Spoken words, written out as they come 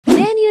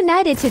Man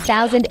United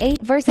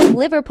 2008 versus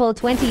Liverpool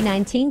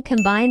 2019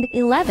 combined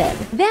 11.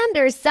 Van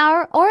der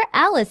Sar or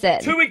Alisson?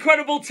 Two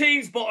incredible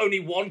teams, but only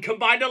one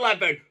combined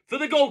 11. For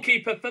the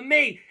goalkeeper, for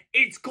me,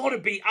 it's gotta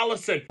be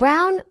Alisson.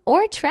 Brown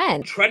or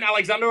Trent? Trent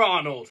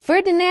Alexander-Arnold.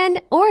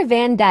 Ferdinand or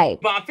Van Dijk?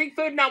 But I think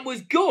Ferdinand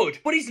was good,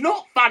 but he's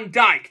not Van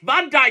Dijk.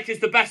 Van Dijk is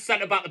the best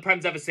centre-back the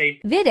Prem's ever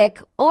seen.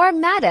 Vidic or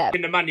Matip?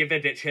 In the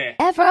Vidic here.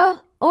 Evra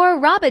or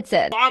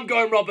Robertson? I'm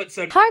going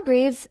Robertson.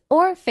 Hargreaves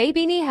or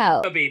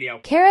Fabinho?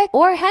 Fabinho. Carrick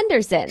or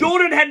Henderson?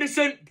 Jordan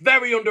Henderson,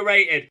 very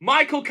underrated.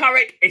 Michael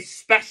Carrick,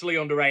 especially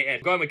underrated.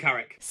 I'm going with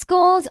Carrick.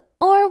 Scholes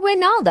or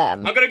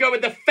Wijnaldum? I'm gonna go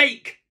with the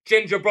fake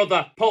ginger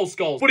brother, Paul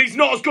Scholes. But he's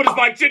not as good as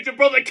my ginger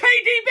brother,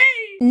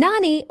 KDB!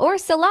 Nani or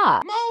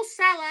Salah? Mo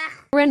Salah.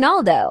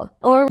 Ronaldo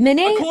or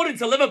Mane? According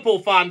to Liverpool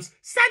fans,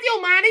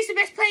 Sadio Mane's the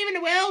best player in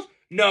the world.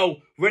 No,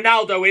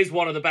 Ronaldo is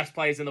one of the best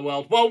players in the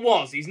world. Well,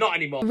 was. He's not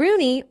anymore.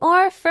 Rooney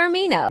or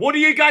Firmino? What do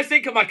you guys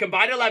think of my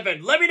combined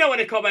 11? Let me know in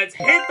the comments.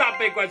 Hit that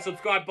big red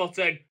subscribe button.